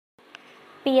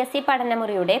PSC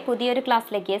പഠനമുറിയുടെ പുതിയൊരു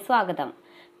ക്ലാസ്സിലേക്ക് സ്വാഗതം.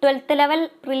 12th ലെവൽ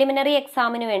പ്രിലിമിനറി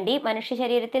എക്സാമിനു വേണ്ടി മനുഷ്യ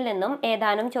ശരീരത്തിൽ നിന്നും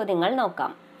ഏതാനും ചോദ്യങ്ങൾ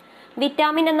നോക്കാം.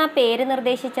 വിറ്റാമിൻ എന്ന പേര്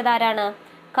നിർദ്ദേശിച്ചതാരാണ്?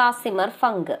 Casimir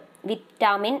funk.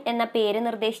 വിറ്റാമിൻ എന്ന പേര്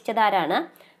നിർദ്ദേശിച്ചതാരാണ്?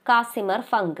 Casimir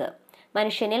funk.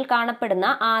 മനുഷ്യനിൽ കാണപ്പെടുന്ന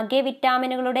ആകെ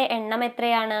വിറ്റാമിനുകളുടെ എണ്ണം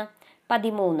എത്രയാണ്?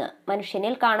 13.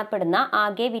 മനുഷ്യനിൽ കാണപ്പെടുന്ന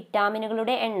ആകെ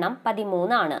വിറ്റാമിനുകളുടെ എണ്ണം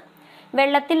 13 ആണ്.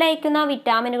 വെള്ളത്തിൽ ലയിക്കുന്ന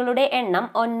വിറ്റാമിനുകളുടെ എണ്ണം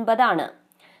 9 ആണ്.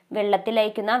 വെള്ളത്തിൽ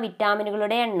ലയിക്കുന്ന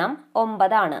വിറ്റാമിനുകളുടെ എണ്ണം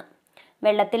 9 ആണ്.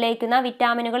 വെള്ളത്തിൽ ലയിക്കുന്ന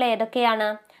വിറ്റാമിനുകൾ ഏതൊക്കെയാണ്?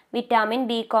 വിറ്റാമിൻ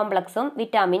ബി കോംപ്ലക്സും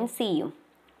വിറ്റാമിൻ സിയും.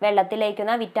 വെള്ളത്തിൽ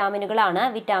ലയിക്കുന്ന വിറ്റാമിനുകളാണ്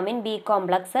vitamin B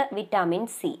complex, vitamin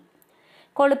C.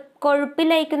 കൊഴുപ്പിൽ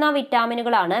ലയിക്കുന്ന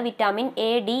വിറ്റാമിനുകളാണ് vitamin A,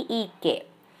 D, E, K.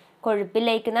 കൊഴുപ്പിൽ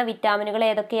ലയിക്കുന്ന വിറ്റാമിനുകൾ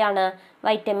ഏതൊക്കെയാണ്?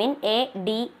 Vitamin A,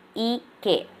 D, E,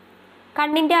 K.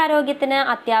 കണ്ണിൻ്റെ ആരോഗ്യത്തിന്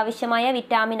അത്യാവശ്യമായ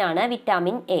വിറ്റാമിനാണ്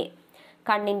വിറ്റാമിൻ എ.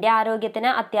 കണ്ണിൻ്റെ ആരോഗ്യത്തിന്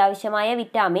അത്യാവശ്യമായ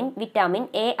വിറ്റാമിൻ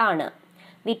എ ആണ്.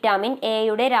 വിറ്റാമിൻ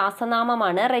എയുടെ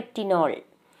രാസനാമമാണ് റെറ്റിനോൾ.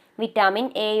 വിറ്റാമിൻ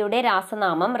എയുടെ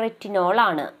രാസനാമം റെറ്റിനോൾ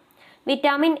ആണ്.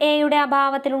 വിറ്റാമിൻ എയുടെ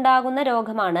അഭാവത്തിലുണ്ടാകുന്ന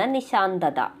രോഗമാണ്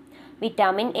നിശാന്തത.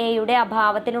 വിറ്റാമിൻ എയുടെ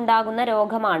അഭാവത്തിലുണ്ടാകുന്ന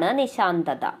രോഗമാണ്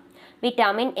നിശാന്തത.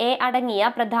 വിറ്റാമിൻ എ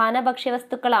അടങ്ങിയ പ്രധാന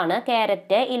ഭക്ഷ്യവസ്തുക്കളാണ്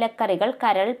കാരറ്റ്, ഇലക്കറികൾ,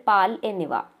 കരൾ, പാൽ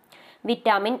എന്നിവ.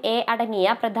 വിറ്റാമിൻ എ അടങ്ങിയ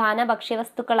പ്രധാന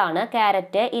ഭക്ഷ്യവസ്തുക്കളാണ്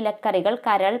കാരറ്റ്, ഇലക്കറികൾ,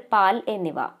 കരൾ, പാൽ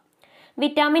എന്നിവ.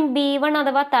 വിറ്റാമിൻ B1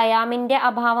 അഥവാ തയാമിൻ്റെ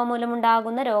അഭാവം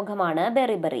മൂലമുണ്ടാകുന്ന രോഗമാണ്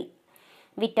ബെറിബറി.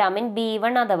 വിറ്റാമിൻ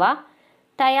B1 അഥവാ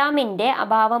തയാമിൻ്റെ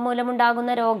അഭാവം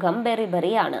മൂലമുണ്ടാകുന്ന രോഗം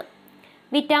ബെറിബറി ആണ്.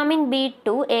 വിറ്റാമിൻ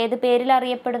B2 ഏത് പേരിൽ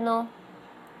അറിയപ്പെടുന്നു?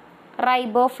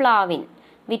 റൈബോഫ്ലാവിൻ.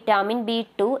 വിറ്റാമിൻ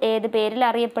B2 ഏത് പേരിൽ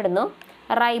അറിയപ്പെടുന്നു?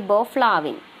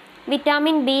 Riboflavin.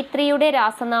 Vitamin B3യുടെ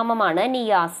രാസനാമമാണ്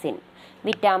niacin.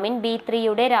 Vitamin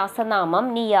B3യുടെ രാസനാമം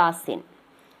niacin.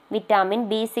 Vitamin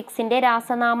B6ന്റെ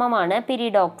രാസനാമമാണ്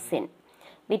pyridoxine.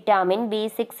 Vitamin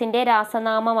B6ന്റെ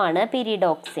രാസനാമമാണ്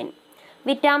pyridoxine.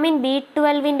 Vitamin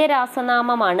B12ന്റെ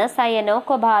രാസനാമമാണ്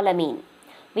സയനോകൊബാലമീൻ.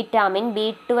 Vitamin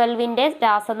B12ന്റെ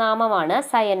രാസനാമമാണ്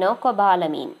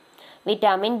സയനോകൊബാലമീൻ.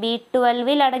 Vitamin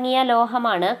B12ൽ അടങ്ങിയ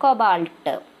ലോഹമാണ്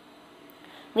കൊബാൾട്ട്.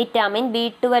 വിറ്റാമിൻ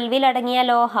B12ൽ അടങ്ങിയ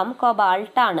ലോഹം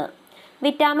കൊബാൾട്ട് ആണ്.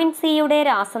 വിറ്റാമിൻ സിയുടെ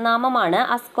രാസനാമമാണ്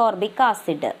അസ്കോർബിക്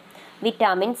ആസിഡ്.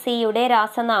 വിറ്റാമിൻ സിയുടെ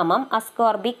രാസനാമം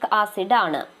അസ്കോർബിക് ആസിഡ്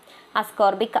ആണ്.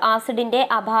 അസ്കോർബിക് ആസിഡിന്റെ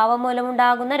അഭാവം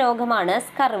മൂലമുണ്ടാകുന്ന രോഗമാണ്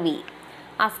സ്കർവി.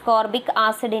 അസ്കോർബിക്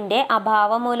ആസിഡിന്റെ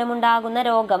അഭാവം മൂലമുണ്ടാകുന്ന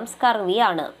രോഗം സ്കർവി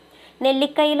ആണ്.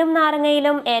 നെല്ലിക്കയിലും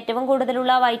നാരങ്ങയിലും ഏറ്റവും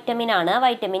കൂടുതലുള്ള വൈറ്റമിനാണ്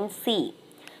വൈറ്റമിൻ സി.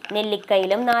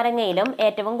 നെല്ലിക്കയിലും നാരങ്ങയിലും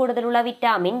ഏറ്റവും കൂടുതലുള്ള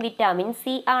വിറ്റാമിൻ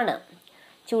സി ആണ്.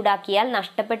 ചൂടാക്കിയാൽ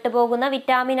നഷ്ടപ്പെട്ടു പോകുന്ന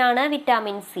വിറ്റാമിനാണ്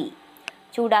വിറ്റാമിൻ സി.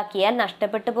 ചൂടാക്കിയാൽ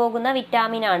നഷ്ടപ്പെട്ടു പോകുന്ന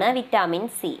വിറ്റാമിനാണ് വിറ്റാമിൻ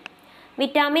സി.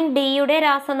 വിറ്റാമിൻ ഡിയുടെ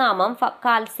രാസനാമം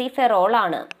കാൽസിഫെറോൾ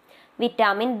ആണ്.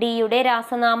 വിറ്റാമിൻ ഡിയുടെ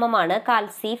രാസനാമമാണ്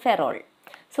കാൽസിഫെറോൾ.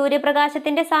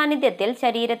 സൂര്യപ്രകാശത്തിന്റെ സാന്നിധ്യത്തിൽ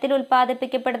ശരീരത്തിൽ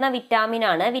ഉൽപ്പാദിപ്പിക്കപ്പെടുന്ന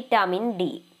വിറ്റാമിനാണ് വിറ്റാമിൻ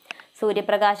ഡി.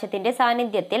 സൂര്യപ്രകാശത്തിന്റെ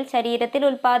സാന്നിധ്യത്തിൽ ശരീരത്തിൽ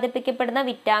ഉൽപ്പാദിപ്പിക്കപ്പെടുന്ന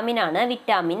വിറ്റാമിനാണ്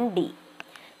വിറ്റാമിൻ ഡി.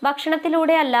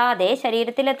 ഭക്ഷണത്തിലൂടെ അല്ലാതെ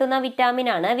ശരീരത്തിലെത്തുന്ന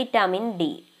വിറ്റാമിനാണ് വിറ്റാമിൻ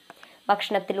ഡി.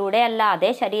 ഭക്ഷണത്തിലൂടെ അല്ലാതെ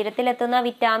ശരീരത്തിലെത്തുന്ന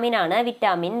വിറ്റാമിനാണ്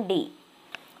വിറ്റാമിൻ ഡി.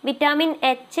 വിറ്റാമിൻ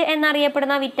എച്ച്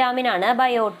എന്നറിയപ്പെടുന്ന വിറ്റാമിനാണ്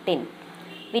ബയോട്ടിൻ.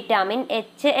 വിറ്റാമിൻ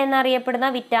എച്ച് എന്നറിയപ്പെടുന്ന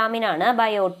വിറ്റാമിനാണ്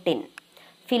ബയോട്ടിൻ.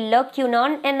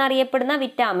 ഫില്ലോക്യുനോൺ എന്നറിയപ്പെടുന്ന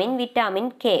വിറ്റാമിൻ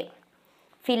കെ.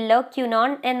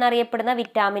 ഫില്ലോക്യുനോൺ എന്നറിയപ്പെടുന്ന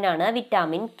വിറ്റാമിനാണ്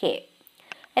വിറ്റാമിൻ കെ.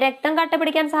 രക്തം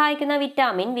കട്ടപിടിക്കാൻ സഹായിക്കുന്ന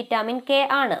വിറ്റാമിൻ കെ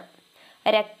ആണ്.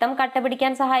 രക്തം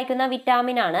കട്ടപിടിക്കാൻ സഹായിക്കുന്ന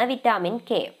വിറ്റാമിനാണ് വിറ്റാമിൻ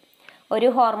കെ. ഒരു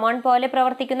ഹോർമോൺ പോലെ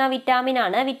പ്രവർത്തിക്കുന്ന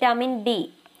വിറ്റാമിനാണ് വിറ്റാമിൻ ഡി.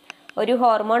 ഒരു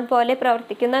ഹോർമോൺ പോലെ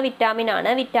പ്രവർത്തിക്കുന്ന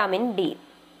വിറ്റാമിനാണ് വിറ്റാമിൻ ഡി.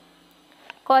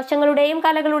 കോശങ്ങളുടെയും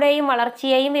കലകളുടെയും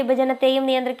വളർച്ചയെയും വിഭജനത്തെയും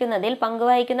നിയന്ത്രിക്കുന്നതിൽ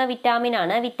പങ്കുവഹിക്കുന്ന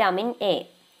വിറ്റാമിനാണ് വിറ്റാമിൻ എ.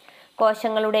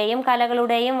 കോശങ്ങളുടെയും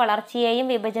കലകളുടെയും വളർച്ചയെയും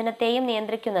വിഭജനത്തെയും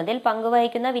നിയന്ത്രിക്കുന്നതിൽ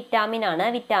പങ്കുവഹിക്കുന്ന വിറ്റാമിനാണ്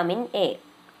വിറ്റാമിൻ എ.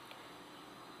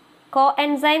 കോ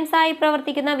എൻസൈംസ് ആയി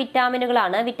പ്രവർത്തിക്കുന്ന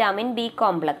വിറ്റാമിനുകളാണ് വിറ്റാമിൻ ബി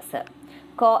കോംപ്ലക്സ്.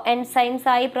 കോ എൻസൈംസ്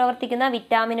ആയി പ്രവർത്തിക്കുന്ന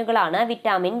വിറ്റാമിനുകളാണ്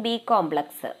വിറ്റാമിൻ ബി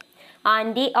കോംപ്ലക്സ്.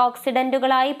 ആന്റി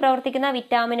ഓക്സിഡന്റുകളായി പ്രവർത്തിക്കുന്ന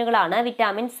വിറ്റാമിനുകളാണ്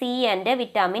vitamin C and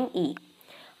vitamin E.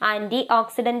 Anti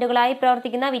ഓക്സിഡന്റുകളായി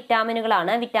പ്രവർത്തിക്കുന്ന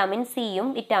വിറ്റാമിനുകളാണ് വിറ്റാമിൻ സിയും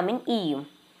വിറ്റാമിൻ ഇയും.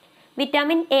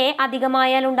 വിറ്റാമിൻ എ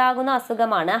അധികമായാൽ ഉണ്ടാകുന്ന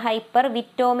അസുഖമാണ് ഹൈപ്പർ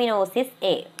വിറ്റോമിനോസിസ്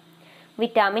എ.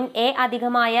 വിറ്റാമിൻ എ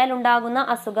അധികമായാൽ ഉണ്ടാകുന്ന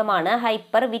അസുഖമാണ്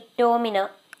ഹൈപ്പർ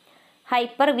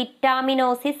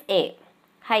വിറ്റാമിനോസിസ് എ.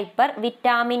 Hyper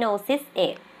വിറ്റാമിനോസിസ് A.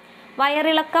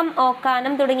 വയറിളക്കം,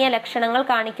 ഓക്കാനം തുടങ്ങിയ ലക്ഷണങ്ങൾ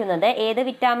കാണിക്കുന്നത് ഏത്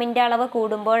വിറ്റാമിൻ്റെ അളവ്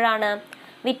കൂടുമ്പോഴാണ്?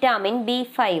 Vitamin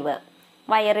B5.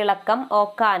 വയറിളക്കം,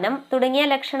 ഓക്കാനം തുടങ്ങിയ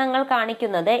ലക്ഷണങ്ങൾ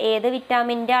കാണിക്കുന്നത് ഏത്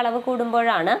വിറ്റാമിൻ്റെ അളവ്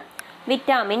കൂടുമ്പോഴാണ്?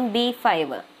 Vitamin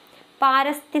B5.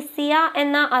 പാരസ്തീസിയ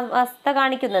എന്ന അവസ്ഥ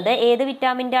കാണിക്കുന്നത് ഏത്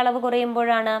വിറ്റാമിൻ്റെ അളവ്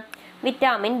കുറയുമ്പോഴാണ്?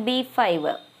 Vitamin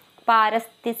B5.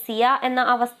 പാരസ്തീസിയ എന്ന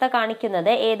അവസ്ഥ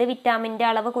കാണിക്കുന്നത് ഏത് വിറ്റാമിൻ്റെ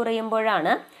അളവ്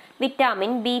കുറയുമ്പോഴാണ്?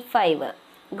 Vitamin B5.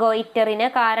 ഗോയിറ്ററിന്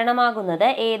കാരണമാകുന്നത്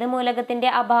ഏത് മൂലകത്തിൻ്റെ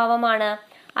അഭാവമാണ്?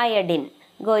 അയഡിൻ.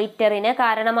 ഗോയിറ്ററിന്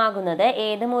കാരണമാകുന്നത്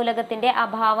ഏത് മൂലകത്തിൻ്റെ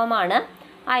അഭാവമാണ്?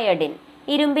 അയഡിൻ.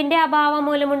 ഇരുമ്പിൻ്റെ അഭാവം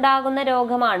മൂലമുണ്ടാകുന്ന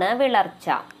രോഗമാണ് വിളർച്ച.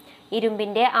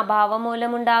 ഇരുമ്പിൻ്റെ അഭാവം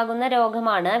മൂലമുണ്ടാകുന്ന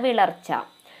രോഗമാണ് വിളർച്ച.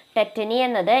 ടെറ്റനി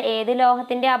എന്നത് ഏത്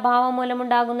ലോഹത്തിൻ്റെ അഭാവം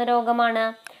മൂലമുണ്ടാകുന്ന രോഗമാണ്?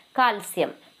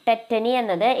 കാൽസ്യം. ടെറ്റനി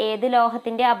എന്നത് ഏത്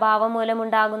ലോഹത്തിൻ്റെ അഭാവം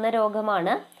മൂലമുണ്ടാകുന്ന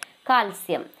രോഗമാണ്?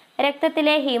 കാൽസ്യം.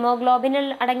 രക്തത്തിലെ ഹീമോഗ്ലോബിനിൽ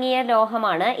അടങ്ങിയ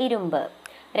ലോഹമാണ് ഇരുമ്പ്.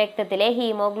 രക്തത്തിലെ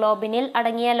ഹീമോഗ്ലോബിനിൽ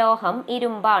അടങ്ങിയ ലോഹം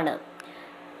ഇരുമ്പാണ്.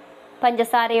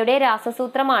 പഞ്ചസാരയുടെ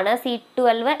രാസസൂത്രമാണ്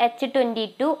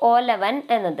C12H22O11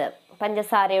 എന്നത്.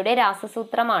 പഞ്ചസാരയുടെ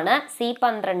രാസസൂത്രമാണ്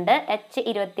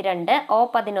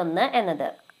C12H22O11 എന്നത്.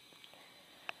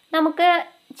 നമുക്ക്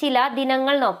ചില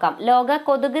ദിനങ്ങൾ നോക്കാം. ലോക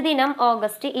കൊതുക് ദിനം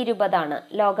ഓഗസ്റ്റ് 20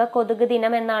 ലോക കൊതുക്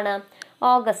ദിനം എന്നാണ്?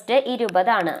 ഓഗസ്റ്റ്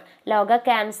 20 ലോക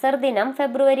ക്യാൻസർ ദിനം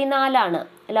ഫെബ്രുവരി 4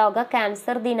 ലോക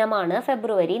ക്യാൻസർ ദിനമാണ്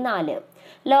ഫെബ്രുവരി 4.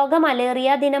 ലോക മലേറിയ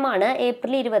ദിനമാണ്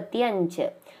ഏപ്രിൽ 25.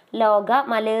 ലോക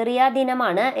മലേറിയ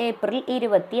ദിനമാണ് ഏപ്രിൽ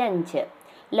 25.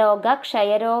 ലോക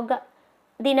ക്ഷയരോഗ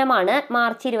ദിനമാണ്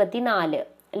മാർച്ച് 24.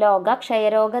 ലോക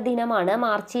ക്ഷയരോഗ ദിനമാണ്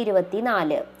മാർച്ച്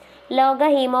 24. ലോക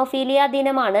ഹീമോഫീലിയ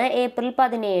ദിനമാണ് ഏപ്രിൽ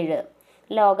 17.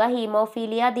 ലോക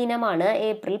ഹീമോഫീലിയ ദിനമാണ്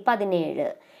ഏപ്രിൽ 17.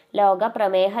 ലോക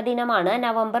പ്രമേഹ ദിനമാണ്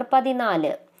നവംബർ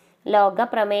 14. ലോക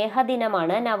പ്രമേഹ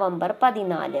ദിനമാണ് നവംബർ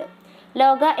 14.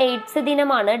 ലോക എയ്ഡ്സ്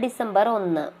ദിനമാണ് ഡിസംബർ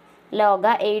 1. ലോക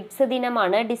എയ്ഡ്സ്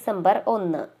ദിനമാണ് ഡിസംബർ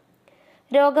 1.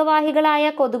 രോഗവാഹികളായ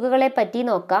കൊതുകുകളെ പറ്റി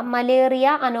നോക്കാം. മലേറിയ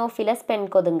അനോഫിലസ്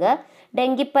പെൺകൊതുക്,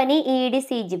 ഡെങ്കിപ്പനി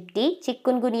Aedes aegypti,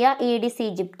 chikungunya Aedes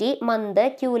aegypti, month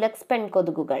Culex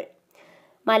പെൺകൊതുകുകൾ.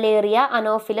 Malaria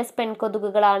anopheles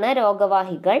പെൺകൊതുകുകളാണ്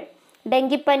രോഗവാഹികൾ.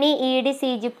 ഡെങ്കിപ്പനി Aedes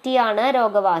ഈജിപ്റ്റിയാണ്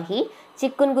രോഗവാഹി.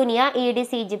 Chikungunya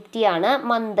Aedes ഈജിപ്റ്റിയാണ്.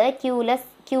 Month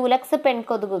Culex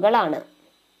പെൺകൊതുകുകളാണ്.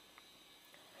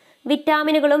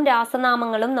 വിറ്റാമിനുകളും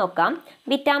രാസനാമങ്ങളും നോക്കാം.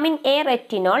 Vitamin A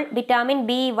retinol, vitamin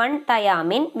B1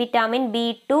 thiamine, vitamin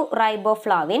B2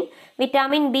 riboflavin,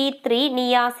 vitamin B3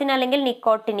 niacin അല്ലെങ്കിൽ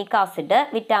nicotinic acid,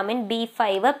 vitamin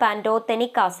B5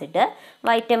 pantothenic acid,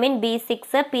 vitamin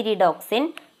B6 pyridoxine,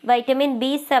 vitamin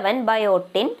B7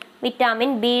 biotin,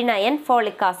 vitamin B9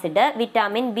 folic acid,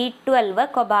 vitamin B12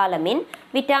 cobalamin,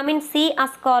 vitamin C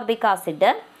ascorbic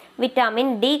acid, vitamin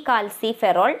D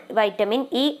calciferol, vitamin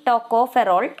E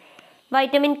tocopherol,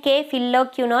 vitamin K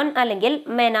phylloquinone അല്ലെങ്കിൽ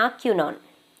മെനാക്യുനോൺ.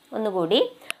 ഒന്നുകൂടി: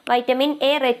 vitamin A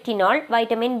retinol,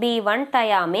 vitamin B1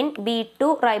 thiamine, B2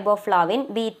 riboflavin,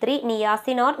 B3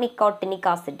 niacin or nicotinic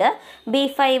acid,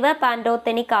 B5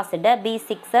 pantothenic acid,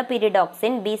 B6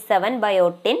 pyridoxine, B7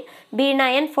 biotin,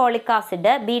 B9 folic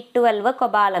acid, B12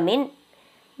 cobalamin,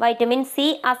 vitamin C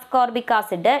ascorbic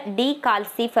acid, D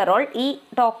calciferol, E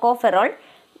tocopherol,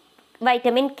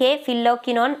 vitamin K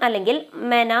phylloquinone അല്ലെങ്കിൽ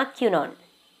മെനാക്യുനോൺ.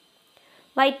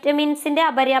 വൈറ്റമിൻസിൻ്റെ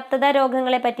അപര്യാപ്തത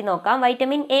രോഗങ്ങളെ പറ്റി നോക്കാം.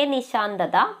 Vitamin A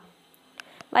നിശാന്തത,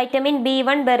 vitamin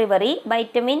B1 beriberi,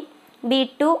 vitamin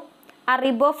B2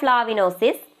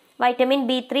 അറിബോഫ്ലാവിനോസിസ്, vitamin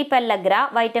B3 pellagra,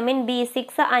 vitamin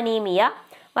B6 anaemia,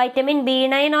 vitamin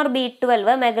B9 or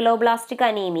B12 megaloblastic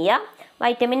anaemia,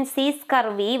 vitamin C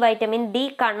scurvy, vitamin D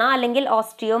കണ അല്ലെങ്കിൽ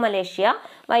osteomalacia,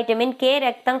 vitamin K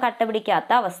രക്തം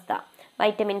കട്ടപിടിക്കാത്ത അവസ്ഥ.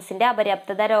 വൈറ്റമിൻസിൻ്റെ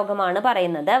അപര്യാപ്തത രോഗമാണ്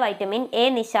പറയുന്നത്. Vitamin A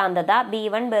നിശാന്തത,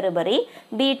 B1 beriberi,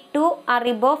 B2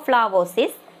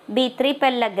 അറിബോഫ്ലാവോസിസ്, B3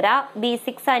 pellagra,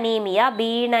 B6 anaemia,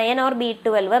 B9 or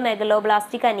B12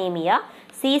 megaloblastic anaemia,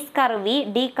 C scurvy,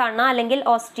 D കണ അല്ലെങ്കിൽ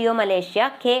osteomalacia,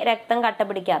 K രക്തം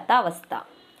കട്ടപിടിക്കാത്ത അവസ്ഥ.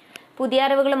 പുതിയ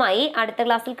അറിവുകളുമായി അടുത്ത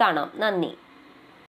ക്ലാസ്സിൽ കാണാം. നന്ദി.